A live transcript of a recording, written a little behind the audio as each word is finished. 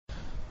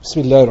بسم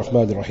الله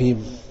الرحمن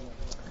الرحيم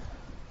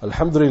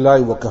الحمد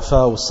لله وكفى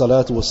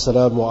والصلاة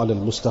والسلام على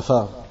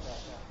المصطفى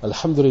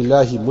الحمد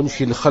لله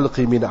منشي الخلق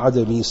من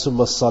عدم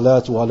ثم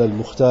الصلاة على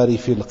المختار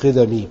في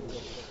القدم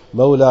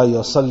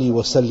مولاي صل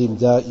وسلم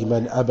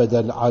دائما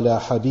أبدا على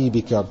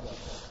حبيبك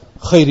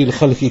خير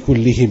الخلق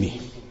كلهم.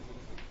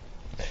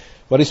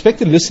 My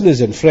respected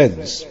listeners and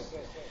friends,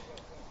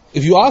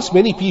 if you ask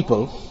many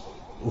people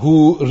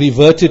who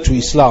reverted to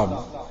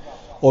Islam,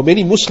 or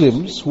many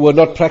Muslims who were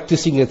not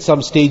practicing at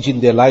some stage in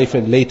their life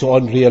and later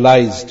on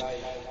realized,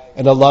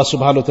 and Allah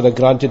subhanahu wa ta'ala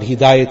granted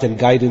hidayat and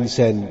guidance,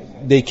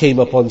 and they came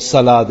upon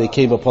salah, they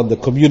came upon the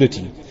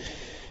community.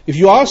 If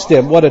you ask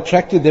them what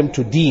attracted them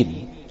to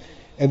deen,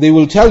 and they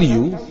will tell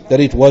you that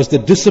it was the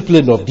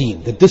discipline of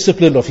deen, the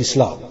discipline of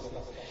Islam.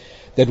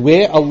 That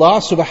where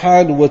Allah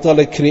subhanahu wa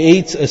ta'ala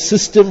creates a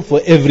system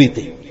for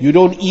everything. You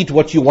don't eat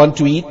what you want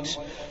to eat,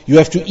 you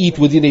have to eat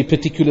within a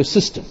particular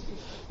system.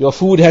 Your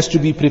food has to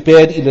be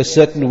prepared in a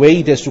certain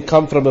way, it has to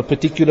come from a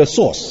particular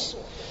source.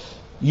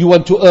 You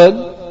want to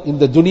earn in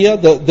the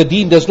dunya, the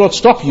deen does not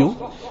stop you,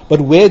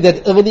 but where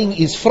that earning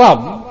is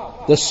from,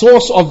 the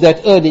source of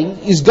that earning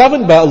is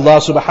governed by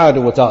Allah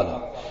subhanahu wa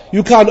ta'ala.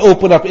 You can't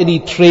open up any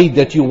trade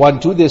that you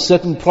want to, there's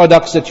certain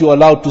products that you're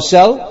allowed to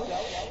sell,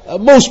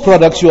 most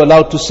products you're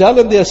allowed to sell,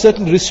 and there are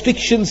certain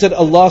restrictions that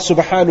Allah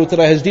subhanahu wa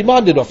ta'ala has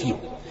demanded of you.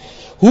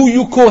 Who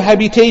you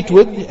cohabitate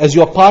with, as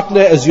your partner,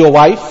 as your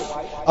wife,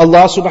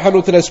 Allah subhanahu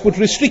wa ta'ala has put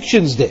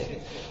restrictions there.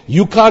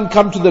 You can't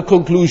come to the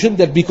conclusion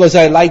that because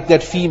I like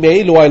that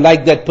female or I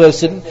like that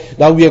person,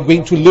 now we are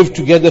going to live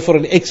together for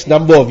an X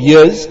number of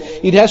years.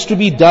 It has to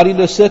be done in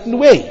a certain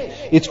way.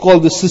 It's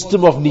called the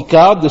system of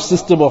nikah, the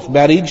system of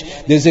marriage.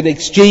 There's an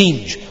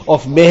exchange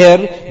of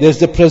meher, there's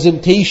the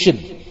presentation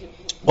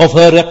of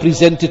her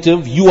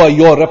representative, you are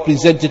your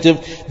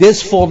representative.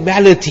 There's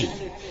formality.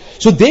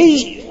 So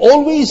they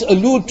always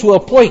allude to a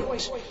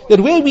point that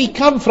where we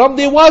come from,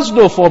 there was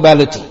no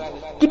formality.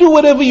 You do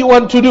whatever you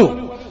want to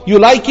do. You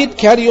like it,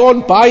 carry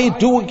on, buy it,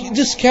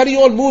 just carry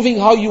on moving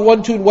how you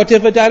want to in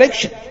whatever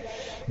direction.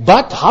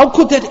 But how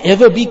could that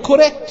ever be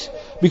correct?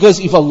 Because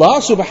if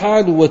Allah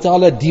subhanahu wa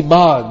ta'ala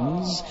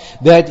demands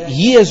that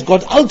He has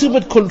got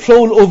ultimate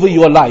control over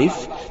your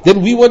life,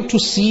 then we want to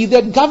see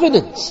that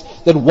governance.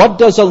 Then what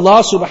does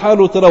Allah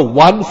subhanahu wa ta'ala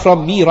want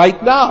from me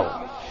right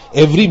now?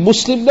 Every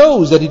Muslim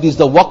knows that it is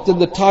the waqt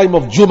and the time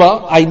of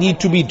Jumuah, I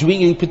need to be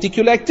doing a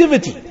particular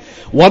activity.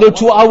 1 or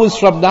 2 hours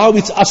from now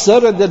it's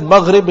Asr and then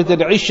Maghrib and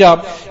then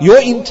Isha. Your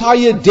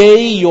entire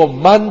day, your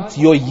month,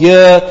 your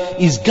year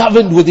is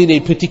governed within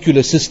a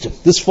particular system.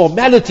 This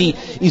formality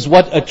is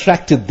what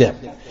attracted them.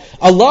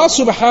 Allah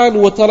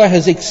subhanahu wa ta'ala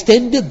has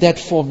extended that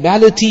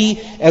formality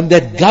and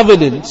that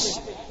governance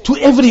to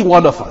every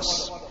one of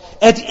us.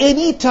 At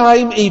any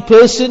time a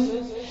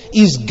person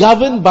is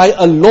governed by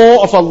a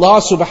law of Allah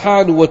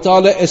subhanahu wa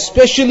ta'ala,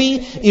 especially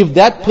if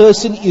that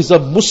person is a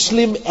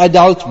Muslim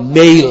adult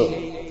male.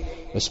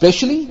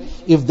 Especially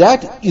if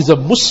that is a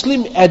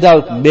Muslim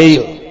adult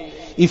male.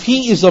 If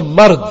he is a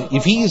mard,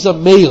 if he is a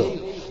male,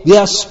 there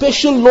are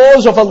special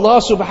laws of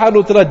Allah subhanahu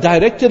wa ta'ala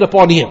directed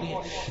upon him.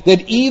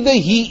 That either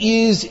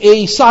he is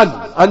a son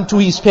unto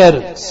his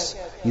parents.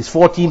 He's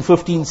 14,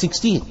 15,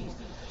 16.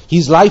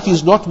 His life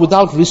is not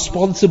without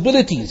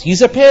responsibilities.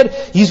 He's got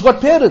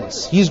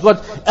parents. He's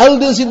got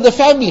elders in the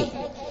family.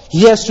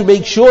 He has to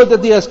make sure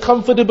that they are as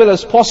comfortable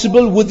as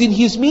possible within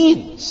his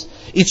means.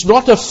 It's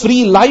not a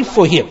free life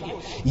for him.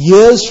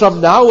 Years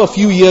from now, a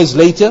few years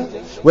later,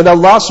 when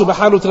Allah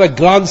subhanahu wa ta'ala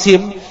grants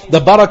him the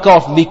barakah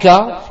of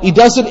nikah, it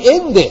doesn't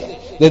end there.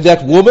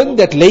 That woman,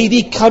 that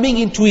lady coming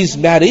into his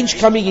marriage,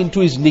 coming into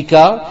his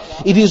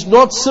nikah, it is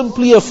not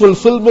simply a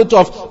fulfillment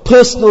of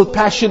personal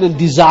passion and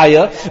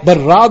desire, but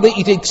rather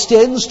it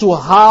extends to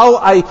how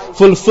I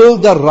fulfill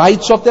the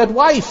rights of that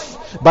wife.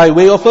 By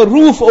way of a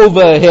roof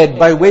over her head,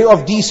 by way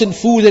of decent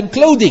food and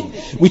clothing,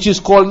 which is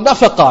called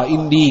nafaqah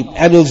in the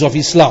annals of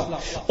Islam.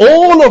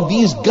 All of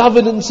these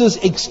governances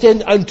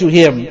extend unto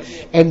him.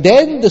 And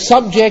then the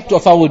subject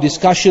of our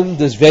discussion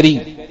this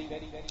very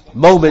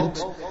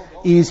moment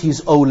is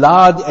his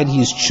awlad and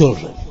his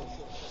children.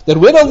 That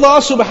when Allah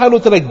subhanahu wa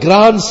ta'ala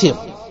grants him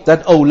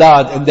that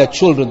awlad and that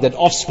children, that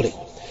offspring,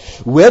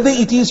 whether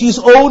it is his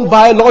own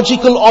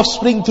biological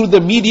offspring through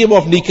the medium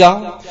of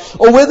nikah,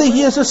 or whether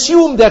he has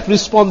assumed that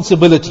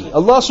responsibility.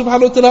 Allah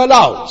subhanahu wa ta'ala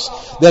allows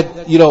that,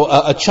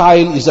 a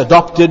child is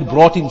adopted,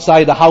 brought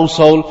inside a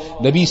household.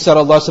 Nabi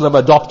sallallahu alaihi wasallam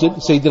adopted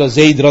Sayyidina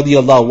Zayd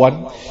radiyallahu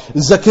anhu.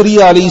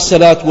 Zakaria alayhi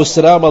salatu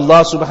wasalam,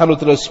 Allah subhanahu wa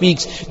ta'ala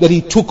speaks that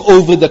he took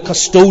over the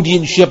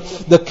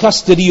custodianship, the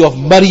custody of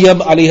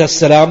Maryam alayhi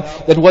salam.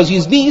 That was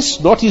his niece,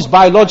 not his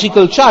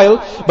biological child,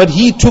 but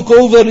he took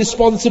over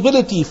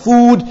responsibility.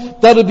 Food,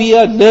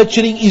 tarbiyah,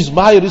 nurturing is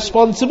my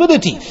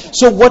responsibility.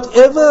 So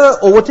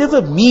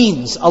whatever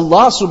means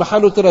Allah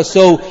subhanahu wa ta'ala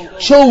so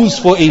chose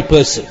for a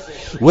person,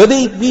 whether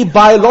it be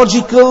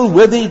biological,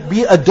 whether it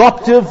be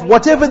adoptive,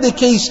 whatever the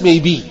case may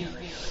be,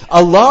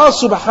 Allah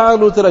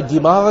subhanahu wa ta'ala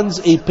demands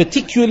a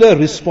particular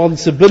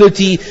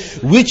responsibility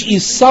which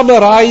is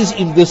summarized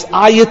in this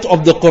ayat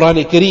of the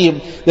Quran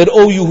Kareem, that,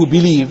 O you who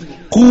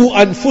believe, قُوا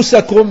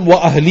أَنفُسَكُمْ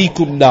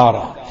وَأَهْلِيكُمْ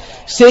نَارًا.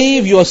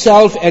 Save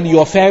yourself and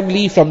your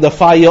family from the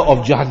fire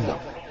of Jahannam.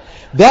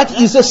 That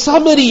is a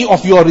summary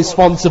of your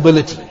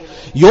responsibility.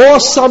 Your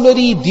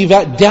summary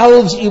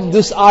delves in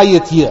this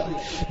ayat here.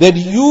 That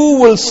you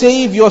will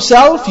save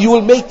yourself, you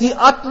will make the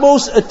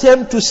utmost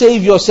attempt to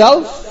save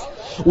yourself.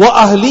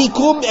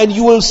 وَأَهْلِيكُمْ, and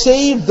you will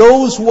save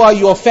those who are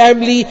your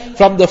family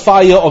from the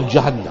fire of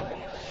Jahannam.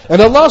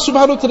 And Allah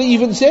subhanahu wa ta'ala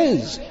even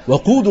says,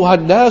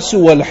 وَقُودُهَا النَّاسُ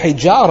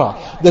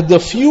وَالْحِجَارَةِ, that the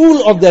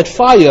fuel of that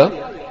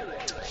fire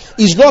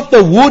is not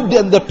the wood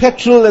and the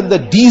petrol and the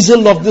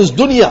diesel of this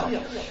dunya.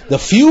 The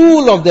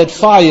fuel of that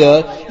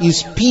fire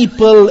is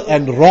people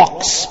and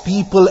rocks,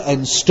 people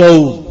and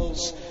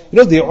stones. You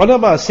know, the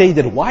ulama say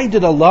that why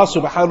did Allah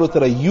subhanahu wa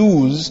ta'ala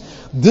use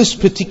this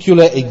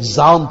particular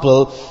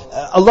example?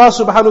 Allah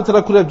subhanahu wa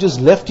ta'ala could have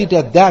just left it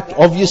at that.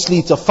 Obviously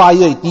it's a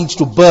fire, it needs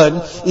to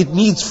burn, it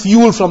needs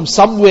fuel from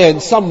somewhere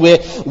and somewhere.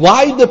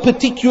 Why the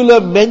particular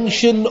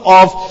mention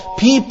of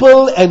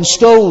people and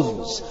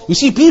stones? You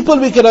see, people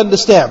we can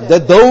understand,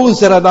 that those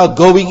that are now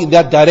going in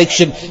that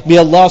direction, may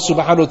Allah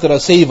subhanahu wa ta'ala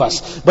save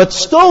us. But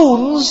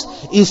stones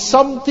is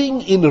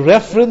something in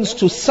reference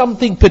to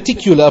something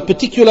particular, a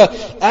particular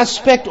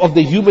aspect of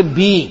the human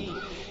being,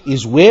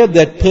 is where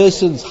that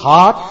person's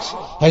heart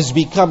has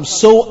become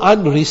so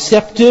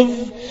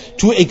unreceptive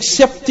to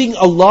accepting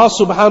Allah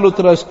subhanahu wa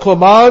ta'ala's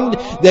command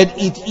that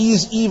it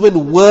is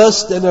even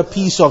worse than a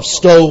piece of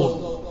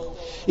stone.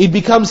 It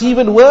becomes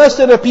even worse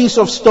than a piece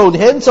of stone.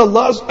 Hence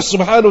Allah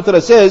subhanahu wa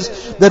ta'ala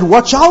says that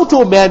watch out,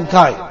 O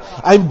mankind.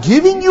 I'm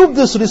giving you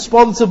this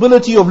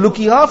responsibility of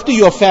looking after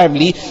your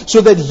family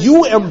so that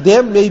you and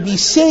them may be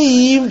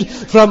saved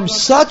from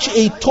such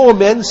a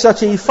torment,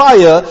 such a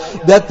fire,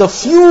 that the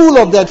fuel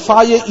of that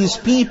fire is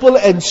people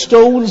and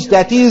stones,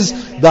 that is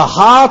the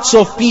hearts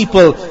of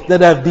people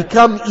that have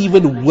become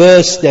even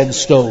worse than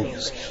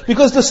stones.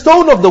 Because the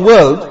stone of the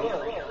world,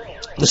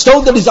 the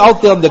stone that is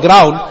out there on the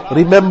ground,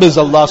 remembers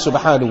Allah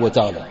subhanahu wa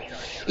ta'ala.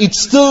 It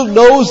still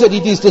knows that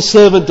it is the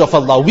servant of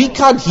Allah. We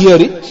can't hear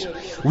it.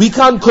 We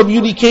can't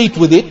communicate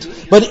with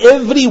it, but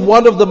every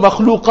one of the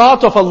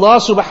makhluqat of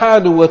Allah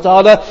subhanahu wa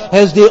ta'ala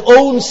has their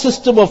own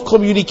system of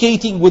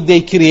communicating with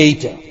their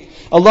Creator.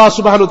 Allah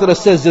subhanahu wa ta'ala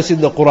says this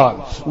in the Quran.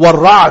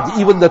 وَالرَّعْدِ,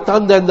 even the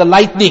thunder and the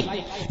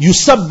lightning.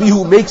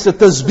 Yusabbihu, makes a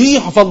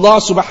tasbih of Allah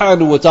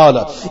subhanahu wa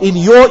ta'ala. In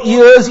your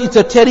ears it's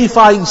a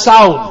terrifying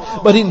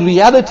sound, but in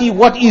reality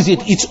what is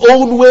it? Its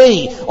own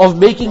way of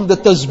making the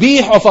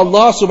tasbih of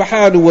Allah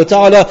subhanahu wa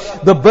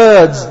ta'ala. The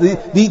birds,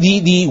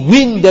 the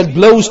wind that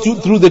blows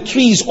through the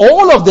trees,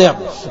 all of them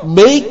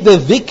make the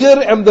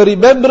dhikr and the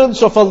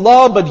remembrance of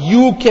Allah, but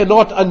you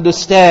cannot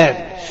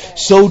understand.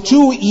 So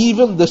too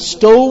even the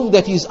stone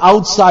that is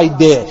outside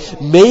there,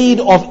 made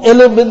of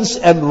elements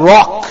and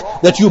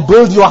rock that you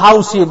build your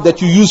house in,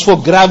 that you use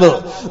for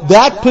gravel,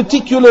 that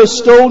particular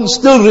stone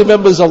still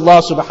remembers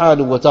Allah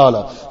subhanahu wa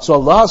ta'ala. So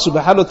Allah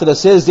subhanahu wa ta'ala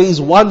says there is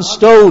one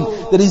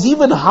stone that is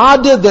even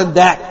harder than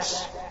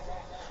that.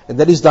 And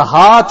that is the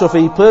heart of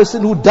a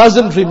person who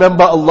doesn't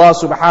remember Allah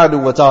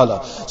subhanahu wa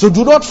ta'ala. So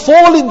do not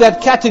fall in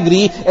that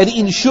category, and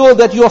ensure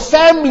that your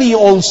family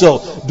also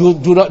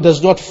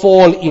does not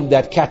fall in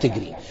that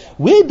category.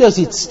 Where does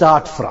it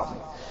start from?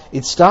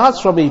 It starts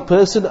from a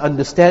person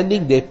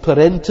understanding their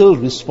parental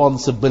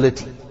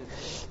responsibility.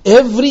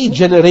 Every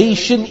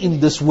generation in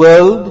this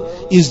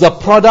world is the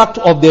product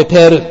of their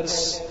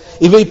parents.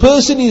 If a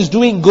person is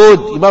doing good,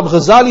 Imam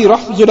Ghazali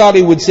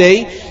rahmatullahi would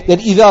say that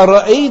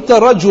إِذَا رَأَيْتَ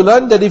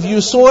رَجُلًا, that if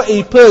you saw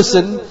a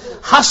person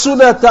حَسُنَ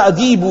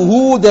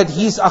تَأْدِيبُهُ, that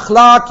his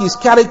akhlaq, his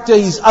character,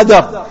 his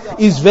adab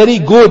is very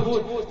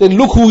good, then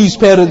look who his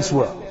parents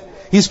were.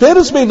 His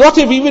parents may not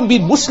have even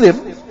been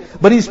Muslim,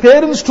 but his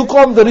parents took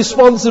on the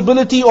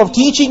responsibility of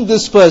teaching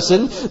this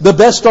person the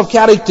best of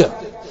character.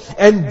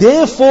 And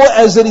therefore,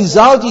 as a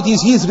result, it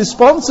is his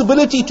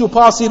responsibility to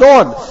pass it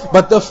on.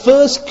 But the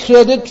first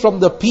credit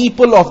from the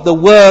people of the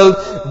world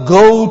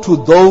go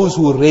to those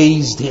who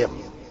raised him.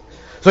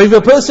 So if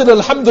a person,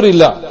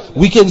 alhamdulillah,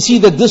 we can see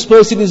that this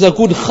person is a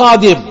good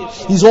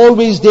khadim. He's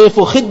always there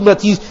for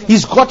khidmat.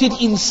 He's got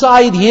it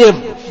inside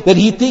him that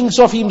he thinks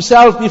of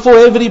himself before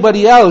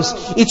everybody else.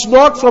 It's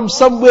not from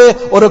somewhere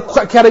or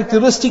a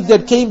characteristic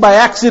that came by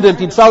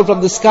accident. It fell from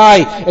the sky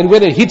and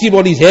went and hit him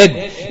on his head.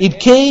 It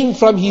came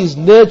from his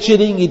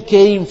nurturing. It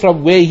came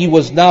from where he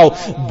was now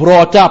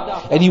brought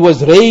up. And he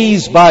was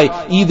raised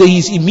by either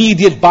his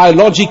immediate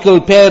biological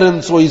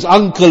parents or his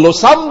uncle or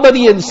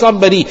somebody, and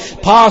somebody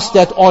passed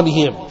that on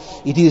him.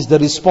 It is the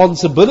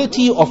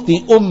responsibility of the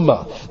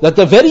ummah that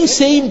the very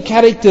same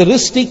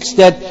characteristics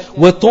that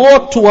were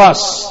taught to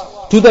us,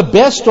 to the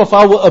best of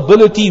our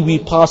ability, we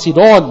pass it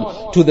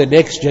on to the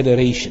next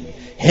generation.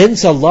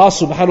 Hence Allah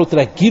subhanahu wa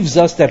ta'ala gives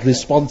us that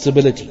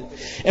responsibility.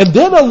 And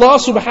then Allah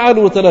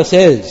subhanahu wa ta'ala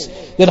says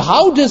that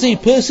how does a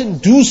person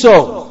do so?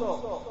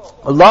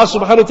 Allah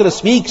subhanahu wa ta'ala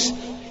speaks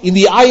in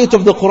the ayat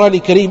of the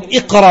Quran Kareem,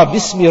 اقرأ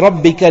باسم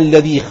ربك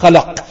الذي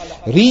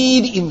خلق.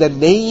 Read in the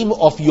name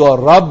of your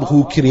Rabb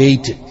who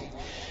created.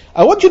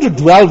 I want you to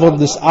dwell on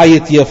this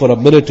ayat here for a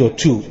minute or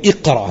two.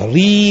 Iqra,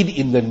 read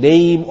in the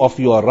name of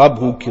your Rabb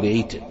who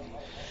created.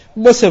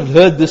 Must have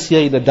heard this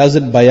here in a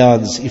dozen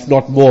bayans, if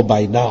not more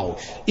by now.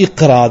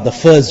 Iqra, the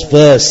first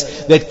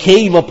verse that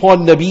came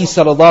upon Nabi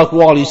sallallahu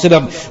alaihi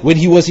wasallam when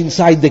he was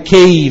inside the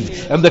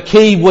cave, and the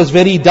cave was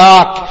very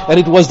dark, and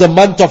it was the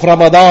month of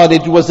Ramadan,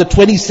 it was the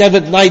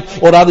 27th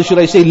night, or rather should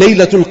I say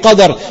Laylatul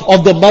Qadr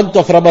of the month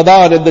of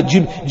Ramadan, and the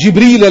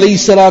Jibreel alayhi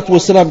salatu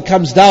wasalam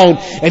comes down,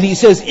 and he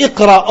says,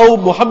 Iqra, O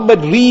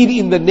Muhammad, read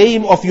in the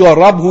name of your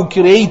Rabb who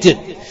created.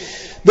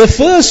 The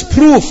first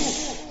proof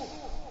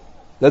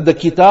that the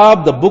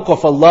kitab, the book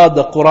of Allah,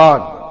 the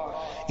Quran,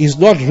 is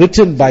not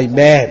written by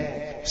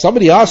man.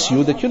 Somebody asks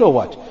you that, you know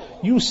what?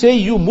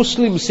 You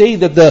Muslims say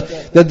that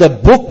the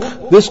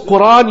book, this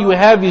Quran you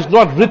have is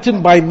not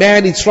written by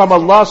man, it's from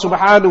Allah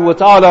subhanahu wa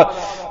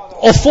ta'ala.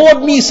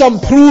 Afford me some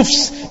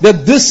proofs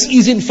that this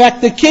is in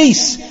fact the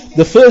case.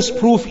 The first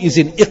proof is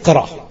in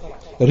Iqra.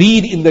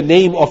 Read in the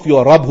name of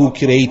your Rabb who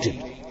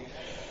created.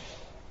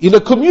 In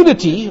a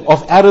community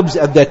of Arabs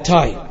at that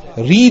time,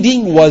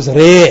 reading was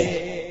rare.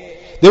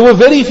 There were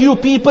very few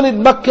people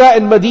in Mecca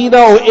and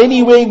Medina or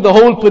anywhere in the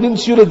whole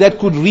peninsula that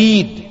could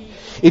read.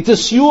 It's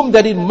assumed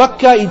that in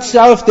Mecca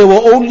itself there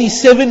were only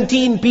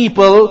 17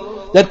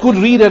 people that could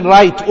read and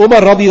write. Umar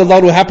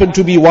radiallahu anhu happened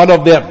to be one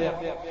of them.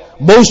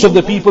 Most of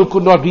the people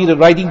could not read and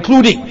write,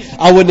 including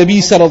our Nabi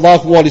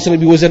sallallahu alaihi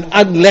wasallam. He was an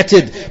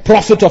unlettered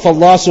prophet of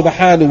Allah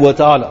subhanahu wa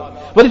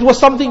ta'ala. But it was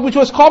something which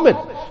was common.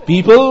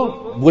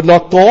 People were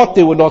not taught,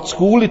 they were not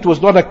schooled. It was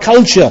not a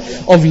culture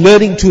of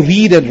learning to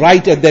read and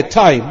write at that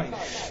time.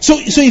 So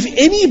if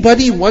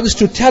anybody wants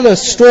to tell a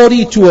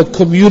story to a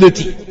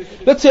community,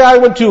 let's say I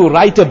want to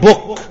write a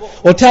book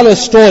or tell a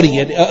story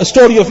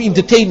of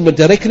entertainment,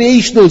 a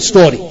recreational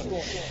story.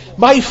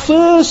 My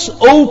first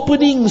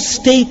opening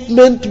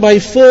statement, my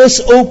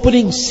first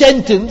opening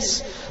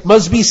sentence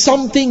must be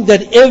something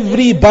that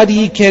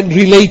everybody can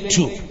relate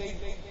to.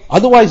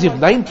 Otherwise, if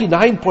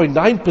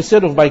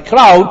 99.9% of my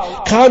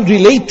crowd can't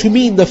relate to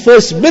me in the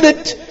first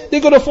minute, they're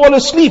going to fall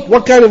asleep.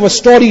 What kind of a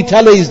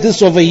storyteller is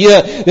this over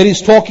here that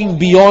is talking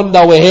beyond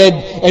our head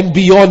and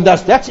beyond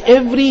us? That's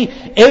every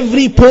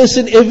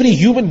person, every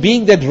human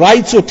being that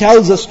writes or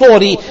tells a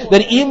story,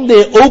 that in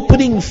their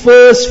opening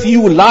first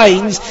few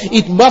lines,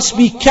 it must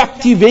be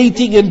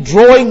captivating and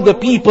drawing the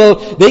people.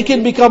 They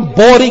can become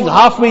boring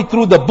halfway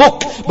through the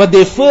book, but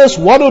their first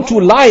 1 or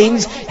 2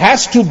 lines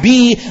has to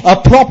be a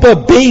proper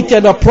bait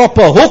and a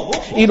proper hook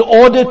in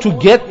order to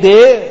get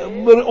their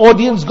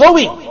audience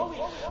going.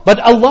 But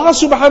Allah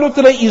subhanahu wa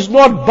ta'ala is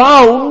not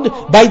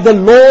bound by the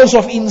laws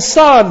of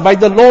insan, by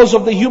the laws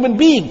of the human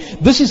being.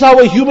 This is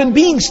how a human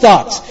being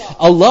starts.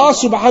 Allah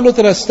subhanahu wa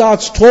ta'ala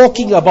starts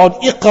talking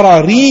about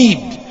Iqra, read,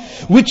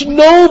 which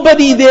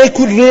nobody there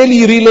could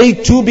really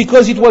relate to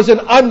because it was an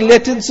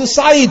unlettered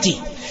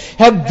society.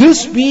 Had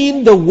this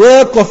been the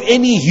work of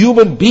any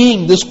human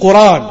being, this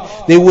Quran,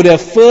 they would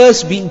have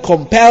first been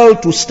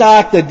compelled to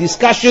start the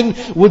discussion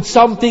with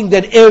something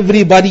that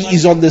everybody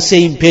is on the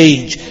same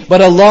page.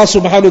 But Allah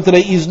subhanahu wa ta'ala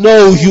is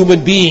no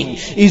human being,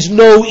 is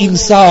no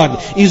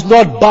insan, is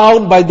not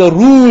bound by the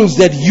rules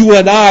that you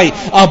and I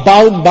are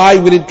bound by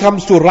when it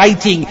comes to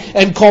writing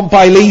and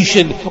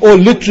compilation or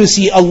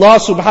literacy. Allah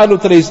subhanahu wa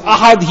ta'ala is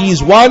ahad, He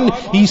is one,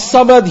 He is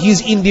samad, He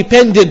is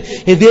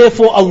independent. And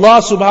therefore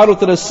Allah subhanahu wa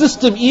ta'ala's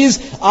system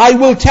is, I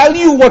will tell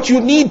you what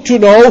you need to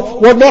know,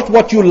 or not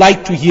what you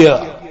like to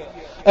hear.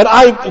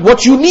 And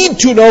what you need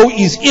to know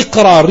is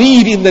Iqra,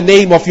 read in the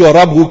name of your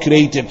Rabb who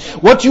created.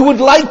 What you would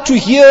like to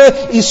hear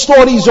is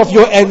stories of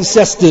your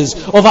ancestors,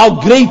 of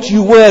how great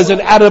you were as an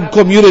Arab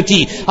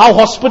community, how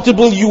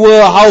hospitable you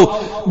were,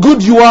 how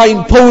good you are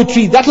in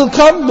poetry. That'll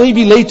come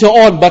maybe later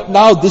on, but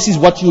now this is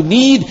what you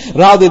need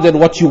rather than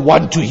what you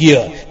want to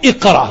hear.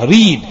 Iqra,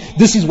 read.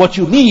 This is what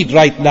you need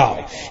right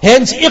now.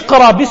 Hence,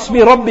 Iqra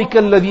bismi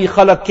rabbika alladhi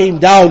khalaq came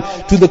down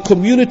to the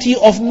community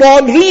of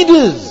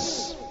non-readers.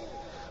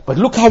 But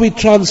look how He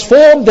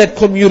transformed that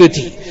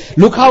community.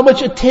 Look how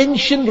much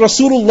attention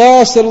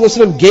Rasulullah sallallahu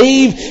alaihi wasallam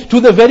gave to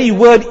the very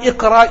word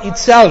Iqra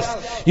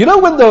itself. You know,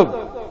 when the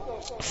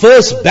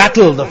first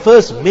battle, the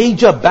first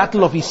major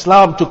battle of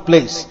Islam took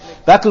place,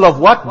 battle of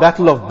what?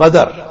 Battle of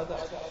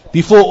Badr.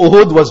 Before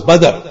Uhud was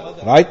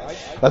Badr, right?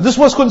 Now this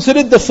was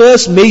considered the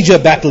first major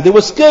battle. There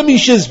were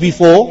skirmishes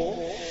before.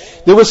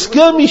 There were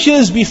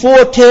skirmishes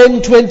before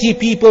 10, 20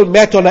 people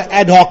met on an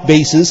ad hoc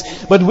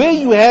basis. But where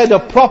you had a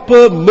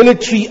proper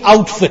military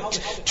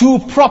outfit, 2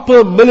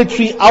 proper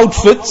military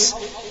outfits,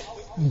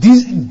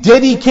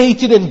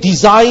 dedicated and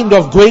designed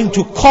of going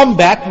to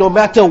combat, no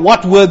matter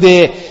what were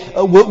their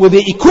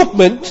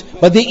equipment,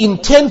 but the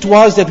intent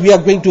was that we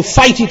are going to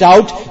fight it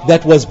out,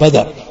 that was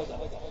Badr.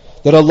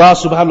 That Allah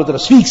subhanahu wa ta'ala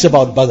speaks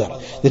about Badr,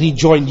 that He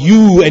joined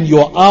you and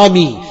your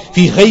army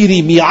fi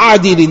ghayri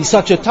mi'adin, in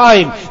such a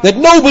time that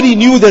nobody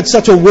knew that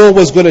such a war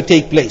was going to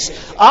take place.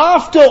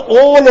 After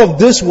all of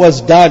this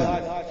was done,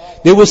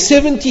 there were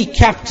 70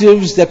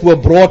 captives that were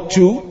brought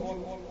to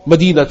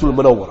Madinatul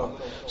Munawwarah.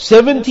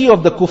 70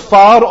 of the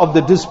kuffar, of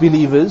the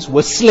disbelievers,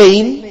 were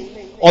slain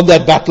on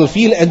that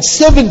battlefield, and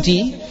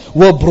 70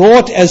 were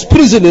brought as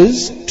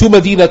prisoners to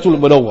Madinatul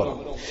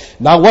Munawwarah.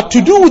 Now what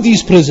to do with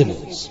these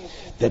prisoners?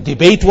 The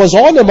debate was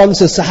on amongst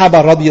the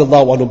Sahaba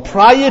radiallahu anhum.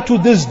 Prior to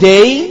this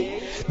day,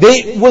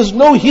 there was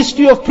no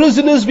history of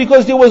prisoners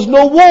because there was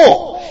no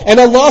war. And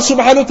Allah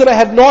subhanahu wa ta'ala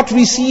had not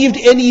received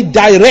any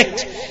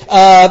direct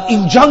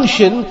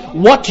injunction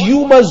what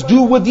you must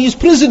do with these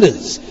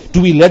prisoners.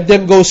 Do we let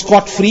them go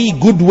scot-free,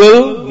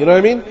 goodwill, you know what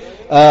I mean?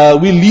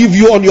 We leave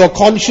you on your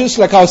conscience,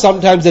 like how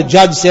sometimes the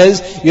judge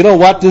says, you know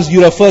what,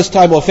 you're a first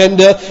time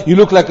offender, you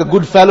look like a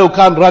good fellow,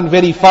 can't run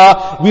very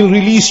far, we'll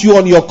release you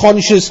on your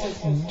conscience,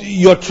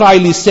 your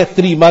trial is set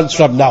 3 months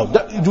from now.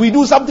 Do we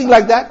do something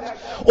like that?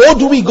 Or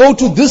do we go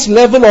to this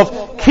level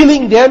of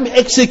killing them,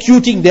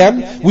 executing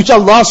them, which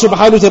Allah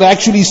subhanahu wa ta'ala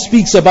actually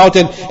speaks about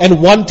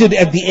and wanted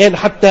at the end,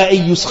 حَتَّى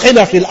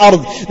أَيُّسْخِنَ فِي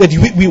الْأَرْضِ, that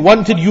we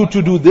wanted you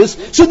to do this.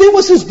 So there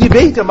was this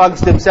debate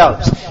amongst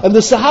themselves. And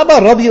the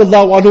Sahaba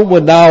radiallahu anhum were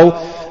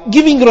now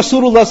giving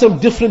Rasulullah some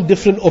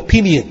different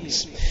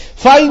opinions.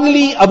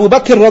 Finally, Abu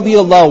Bakr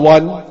radiallahu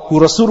anhu, who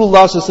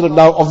Rasulullah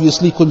now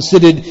obviously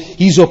considered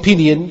his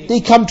opinion, they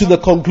come to the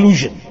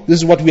conclusion, this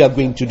is what we are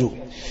going to do.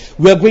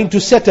 We are going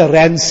to set a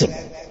ransom.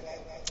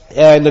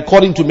 And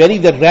according to many,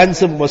 that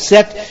ransom was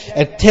set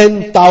at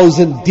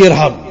 10,000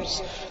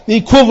 dirhams. The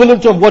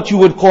equivalent of what you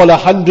would call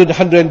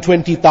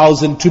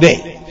 120,000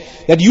 today.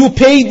 That you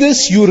pay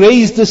this, you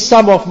raise this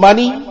sum of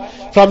money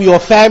from your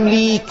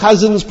family,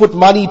 cousins put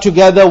money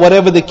together,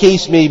 whatever the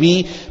case may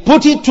be,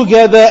 put it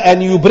together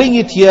and you bring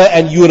it here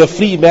and you're a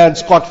free man,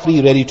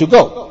 scot-free, ready to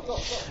go.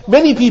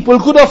 Many people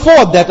could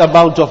afford that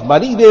amount of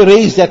money. They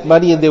raised that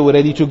money and they were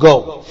ready to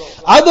go.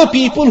 Other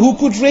people who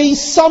could raise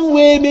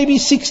somewhere maybe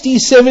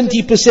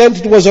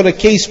 60-70%, it was on a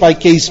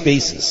case-by-case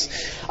basis.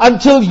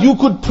 Until you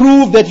could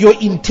prove that your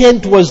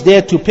intent was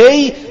there to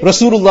pay,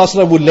 Rasulullah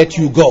SAW would let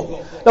you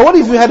go. Now what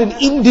if you had an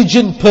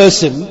indigent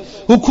person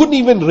who couldn't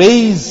even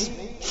raise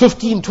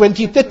 15,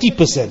 20,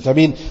 30%? I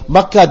mean,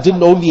 Makkah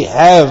didn't only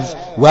have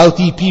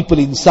wealthy people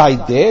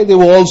inside there. There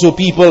were also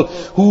people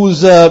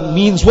whose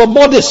means were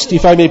modest,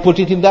 if I may put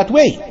it in that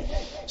way.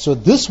 So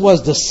this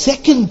was the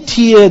second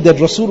tier that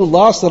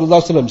Rasulullah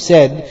sallallahu alaihi wasallam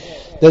said,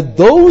 that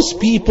those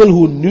people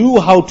who knew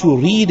how to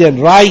read and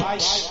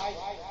write,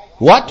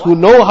 who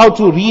know how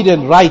to read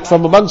and write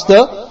from amongst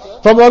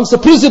the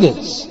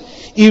prisoners,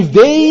 if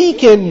they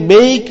can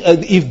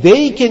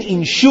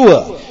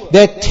ensure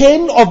that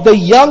 10 of the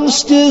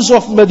youngsters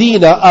of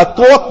Medina are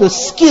taught the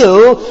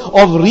skill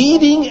of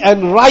reading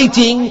and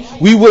writing,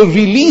 we will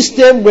release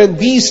them when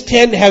these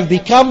 10 have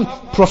become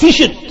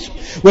proficient.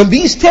 When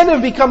these 10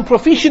 have become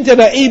proficient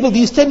and are able,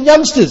 these 10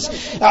 youngsters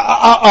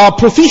are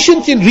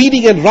proficient in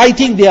reading and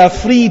writing, they are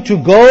free to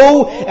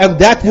go, and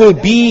that will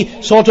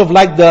be sort of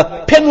like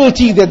the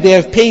penalty that they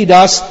have paid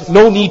us,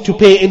 no need to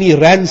pay any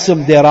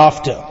ransom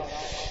thereafter.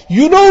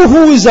 You know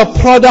who is a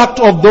product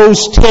of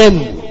those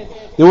 10?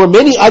 There were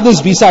many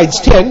others besides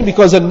 10,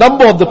 because a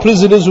number of the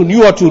prisoners who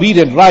knew how to read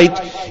and write,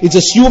 it's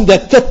assumed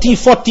that 30,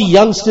 40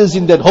 youngsters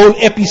in that whole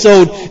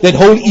episode, that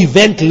whole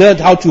event learned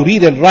how to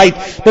read and write.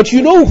 But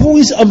you know who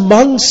is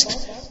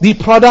amongst the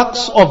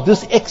products of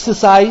this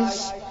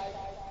exercise?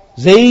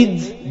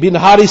 Zayd bin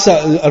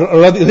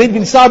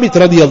Sabit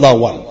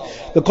radiallahu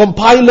anhu, the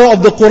compiler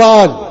of the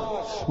Quran.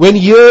 When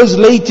years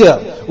later,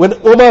 when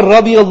Umar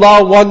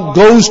radiallahu anhu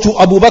goes to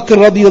Abu Bakr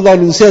radiallahu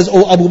anhu and says,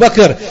 "Oh Abu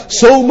Bakr,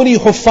 so many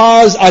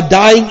huffaz are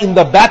dying in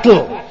the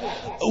battle.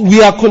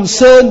 We are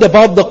concerned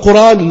about the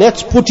Quran,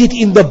 let's put it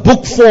in the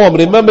book form."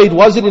 Remember, it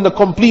wasn't in a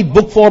complete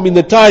book form in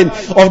the time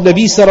of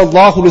Nabi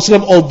sallallahu alaihi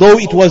wasallam, although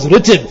it was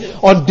written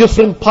on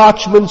different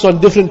parchments, on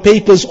different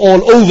papers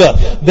all over.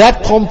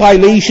 That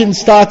compilation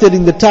started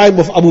in the time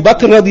of Abu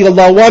Bakr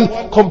radiallahu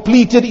anhu,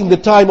 completed in the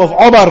time of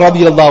Umar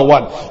radiallahu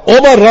anhu.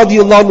 Umar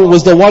radiallahu anhu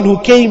was the one who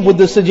came with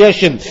the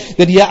suggestion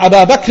that, "Ya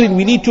Abu Bakr,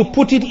 we need to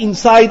put it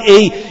inside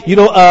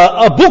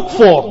a book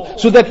form,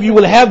 so that we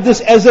will have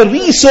this as a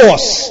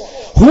resource."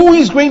 Who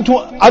is going to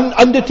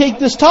undertake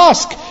this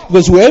task?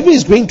 Because whoever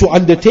is going to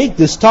undertake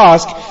this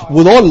task,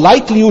 with all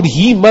likelihood,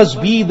 he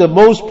must be the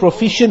most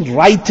proficient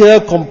writer,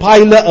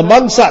 compiler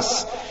amongst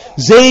us.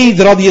 Zayd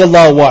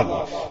radiallahu anhu.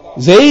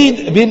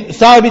 Zayd bin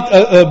Thabit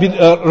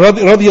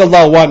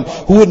radiallahu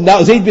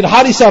anhu, Zayd bin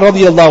Harisa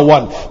radiallahu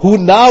anhu, who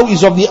now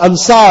is of the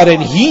Ansar,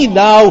 and he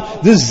now,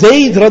 this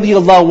Zayd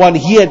radiallahu anhu,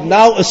 he had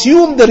now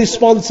assumed the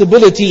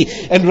responsibility,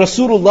 and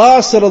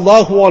Rasulullah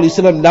sallallahu alaihi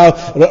wasallam now,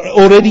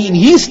 already in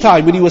his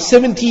time, when he was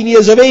 17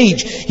 years of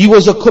age, he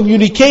was a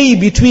communique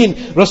between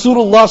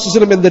Rasulullah sallallahu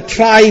alaihi wasallam and the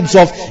tribes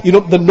of,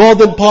 the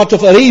northern part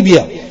of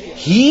Arabia.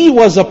 He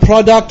was a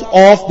product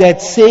of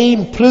that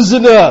same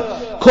prisoner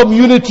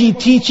community,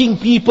 teaching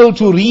people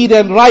to read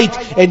and write,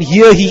 and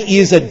here he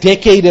is a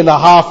decade and a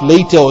half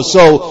later or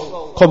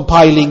so,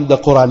 compiling the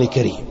Quran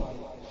Kareem.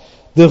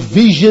 The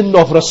vision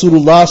of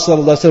Rasulullah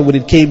sallallahu alaihi wasallam when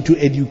it came to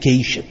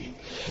education.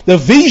 The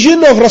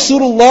vision of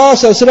Rasulullah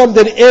sallallahu alaihi wasallam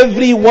that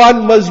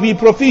everyone must be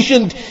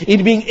proficient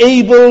in being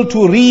able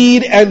to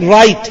read and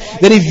write.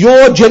 That if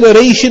your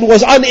generation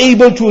was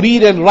unable to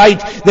read and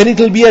write, then it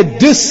will be a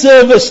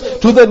disservice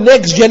to the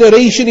next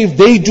generation if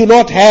they do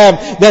not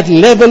have that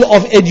level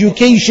of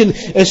education,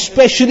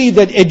 especially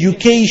that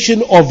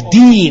education of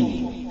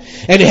deen.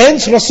 And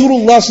hence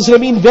Rasulullah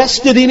ﷺ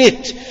invested in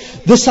it.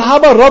 The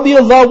Sahaba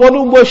radiallahu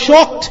anhum were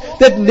shocked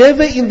that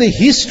never in the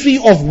history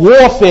of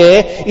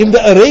warfare in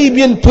the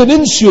Arabian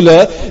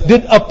Peninsula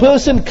did a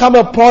person come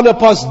upon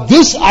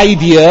this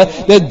idea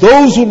that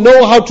those who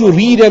know how to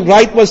read and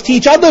write must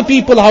teach other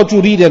people how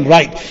to read and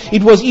write.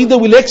 It was either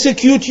we'll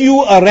execute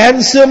you, a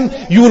ransom,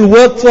 you will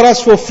work for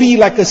us for free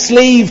like a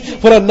slave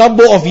for a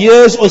number of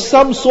years, or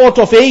some sort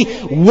of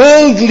a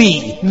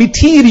worldly,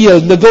 material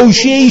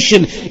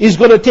negotiation is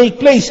going to take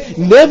place.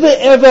 Never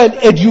ever an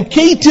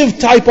educative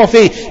type of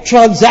a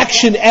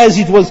transaction as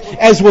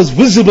was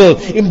visible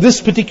in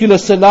this particular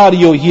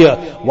scenario here.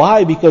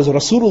 Why? Because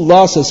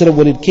Rasulullah ﷺ,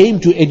 when it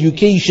came to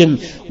education,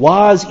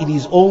 was in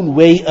his own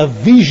way a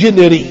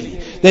visionary.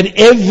 That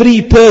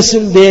every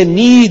person there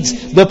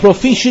needs the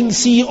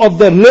proficiency of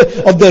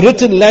the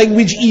written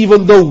language,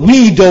 even though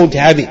we don't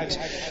have it.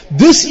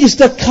 This is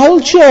the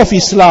culture of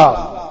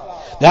Islam.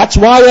 That's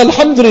why,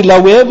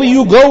 alhamdulillah, wherever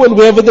you go and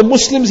wherever the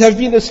Muslims have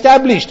been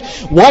established,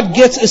 what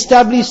gets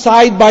established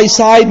side by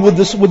side with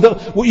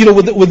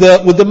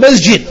the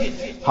masjid?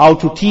 How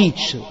to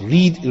teach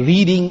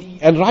reading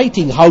and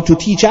writing, how to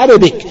teach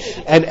Arabic.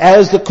 And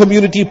as the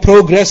community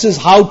progresses,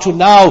 how to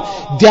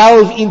now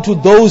delve into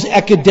those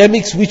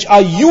academics which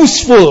are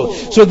useful,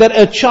 so that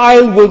a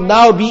child will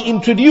now be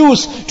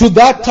introduced to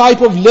that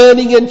type of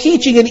learning and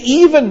teaching, and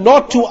even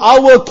not to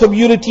our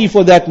community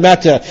for that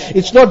matter.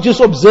 It's not just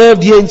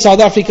observed here in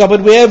South Africa,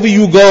 but wherever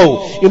you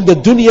go, in the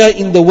dunya,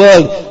 in the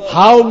world,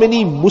 how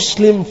many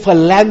Muslim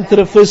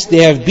philanthropists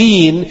there have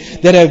been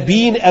that have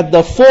been at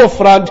the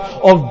forefront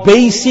of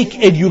basic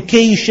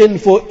education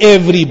for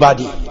everybody.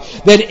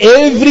 That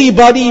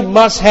everybody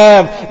must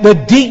have the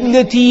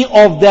dignity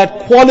of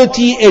that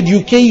quality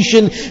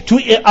education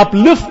to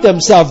uplift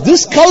themselves.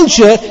 This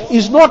culture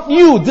is not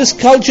new. This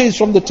culture is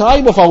from the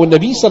time of our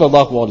Nabi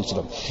sallallahu alaihi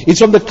wasallam. It's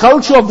from the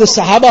culture of the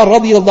Sahaba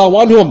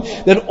radiallahu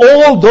anhum, that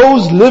all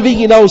those living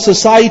in our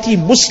society,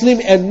 Muslim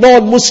and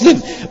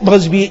non-Muslim,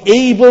 must be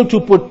able to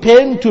put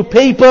pen to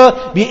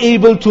paper, be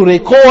able to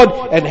record,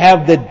 and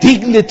have the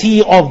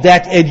dignity of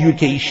that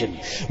education.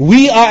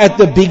 We are at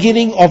the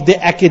beginning of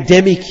the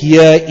academic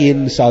year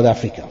in South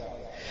Africa.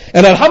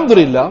 And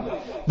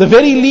alhamdulillah, the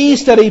very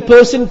least that a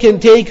person can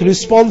take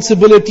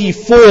responsibility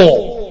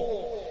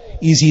for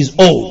is his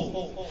own.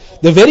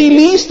 The very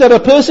least that a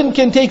person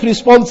can take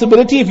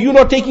responsibility, if you're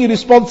not taking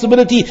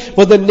responsibility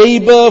for the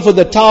neighbor, for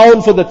the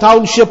town, for the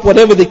township,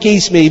 whatever the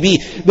case may be,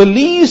 the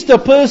least a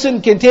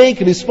person can take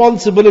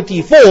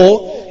responsibility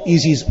for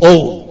is his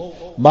own.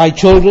 My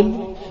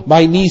children,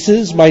 my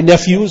nieces, my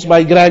nephews,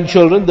 my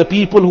grandchildren, the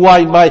people who are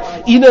in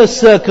my inner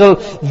circle,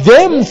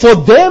 for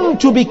them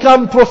to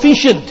become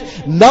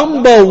proficient.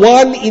 Number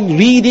one, in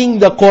reading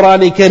the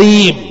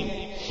Quran-e-Kareem,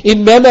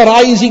 in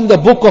memorizing the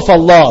book of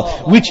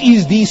Allah, which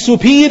is the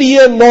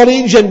superior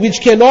knowledge and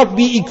which cannot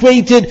be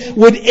equated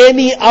with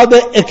any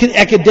other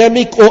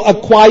academic or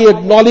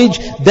acquired knowledge.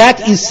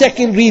 That is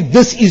secondary,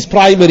 this is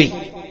primary.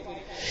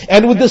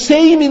 And with the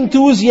same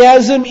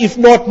enthusiasm, if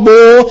not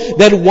more,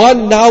 that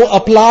one now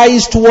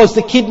applies towards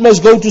the kid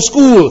must go to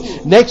school.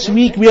 Next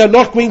week we are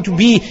not going to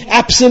be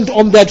absent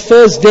on that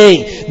first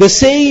day. The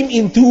same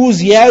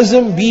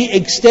enthusiasm be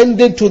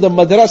extended to the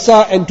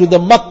madrasa and to the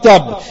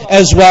maktab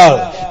as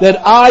well.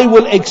 That I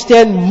will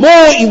extend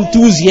more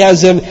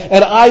enthusiasm,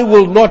 and I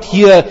will not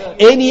hear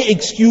any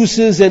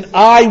excuses, and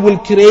I will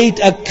create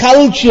a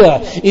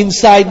culture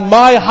inside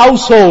my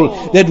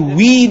household that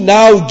we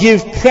now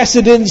give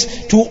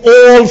precedence to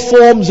all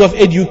forms of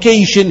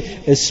education,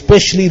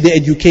 especially the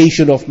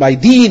education of my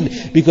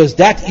deen, because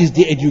that is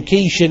the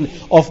education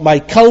of my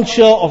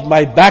culture, of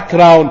my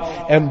background,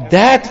 and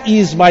that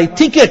is my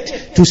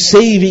ticket to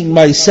saving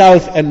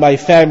myself and my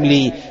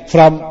family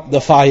from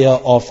the fire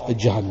of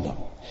Jahannam.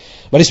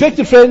 My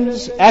respected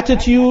friends,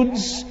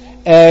 attitudes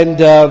and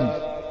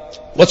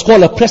what's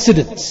called a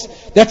precedence,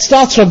 that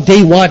starts from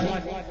day one.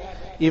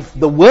 If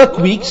the work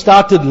week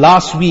started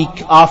last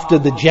week after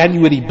the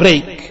January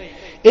break,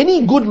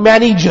 any good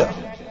manager,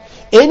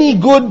 any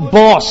good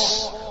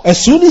boss,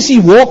 as soon as he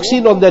walks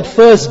in on that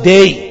first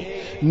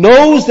day,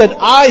 knows that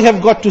I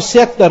have got to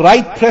set the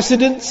right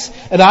precedence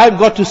and I've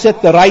got to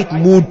set the right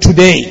mood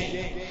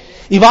today.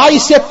 If I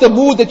set the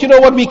mood that,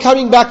 we're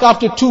coming back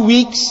after 2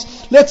 weeks,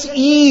 let's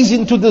ease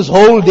into this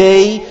whole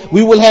day.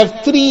 We will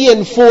have 3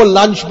 and 4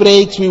 lunch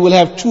breaks. We will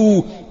have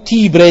 2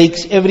 tea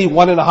breaks every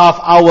 1.5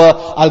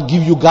 hour. I'll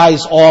give you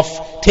guys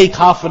off. Take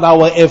half an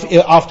hour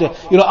after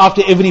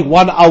every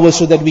 1 hour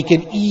so that we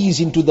can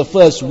ease into the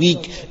first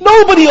week.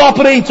 Nobody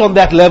operates on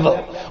that level.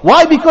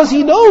 Why? Because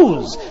he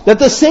knows that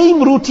the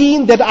same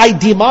routine that I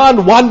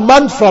demand 1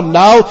 month from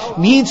now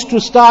needs to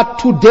start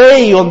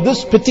today on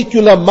this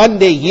particular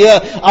Monday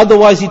here.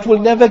 Otherwise it will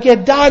never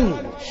get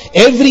done.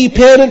 Every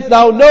parent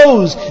now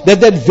knows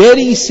that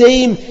very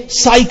same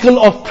cycle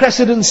of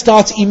precedence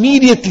starts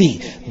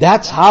immediately.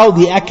 That's how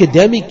the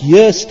academic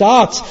year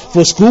starts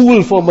for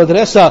school, for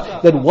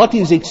madrasa, that what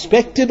is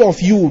expected of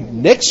you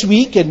next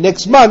week and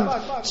next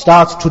month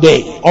starts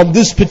today, on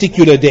this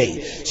particular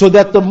day. So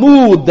that the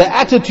mood, the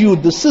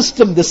attitude, the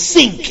system, the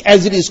sync,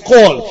 as it is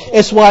called,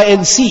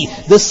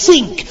 SYNC, the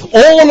sync,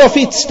 all of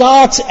it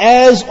starts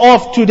as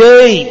of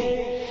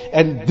today.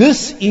 And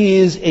this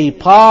is a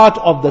part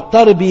of the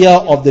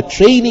tarbiyah, of the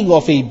training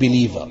of a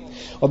believer.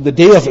 On the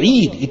day of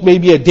Eid, it may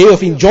be a day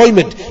of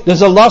enjoyment.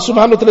 Does Allah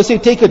subhanahu wa ta'ala say,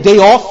 take a day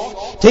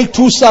off? Take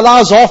 2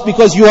 salahs off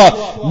because you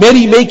are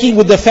merry-making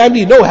with the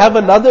family? No, have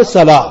another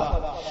salah.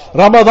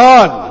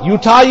 Ramadan, you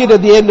tired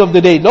at the end of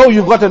the day. No,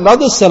 you've got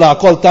another salah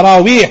called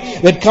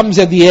Taraweeh that comes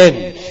at the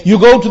end. You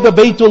go to the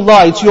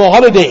Baytullah, it's your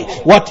holiday.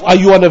 What, are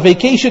you on a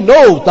vacation?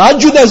 No,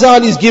 Tahajjud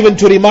azan is given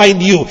to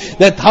remind you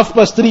that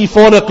 3:30,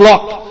 4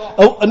 o'clock.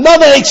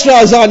 Another extra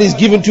azan is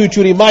given to you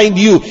to remind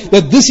you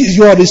that this is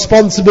your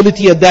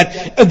responsibility at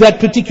that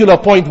particular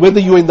point, whether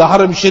you're in the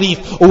Haram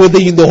Sharif or whether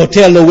you're in the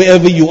hotel or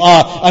wherever you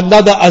are.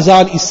 Another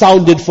azan is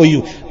sounded for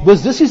you.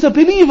 Because this is a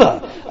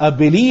believer. A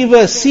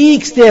believer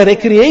seeks their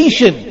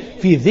recreation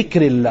fi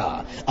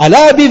dhikrillah.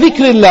 Ala bi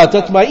dhikrillah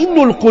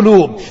tatma'innul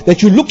qulub.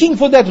 That you're looking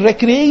for that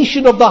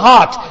recreation of the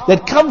heart,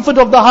 that comfort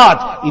of the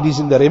heart. It is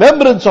in the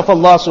remembrance of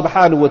Allah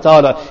subhanahu wa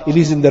ta'ala. It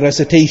is in the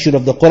recitation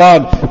of the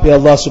Quran. May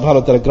Allah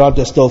subhanahu wa ta'ala grant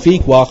us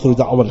tawfiq. Wa akhiru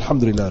da'wan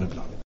alhamdulillah rabbil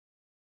alamin.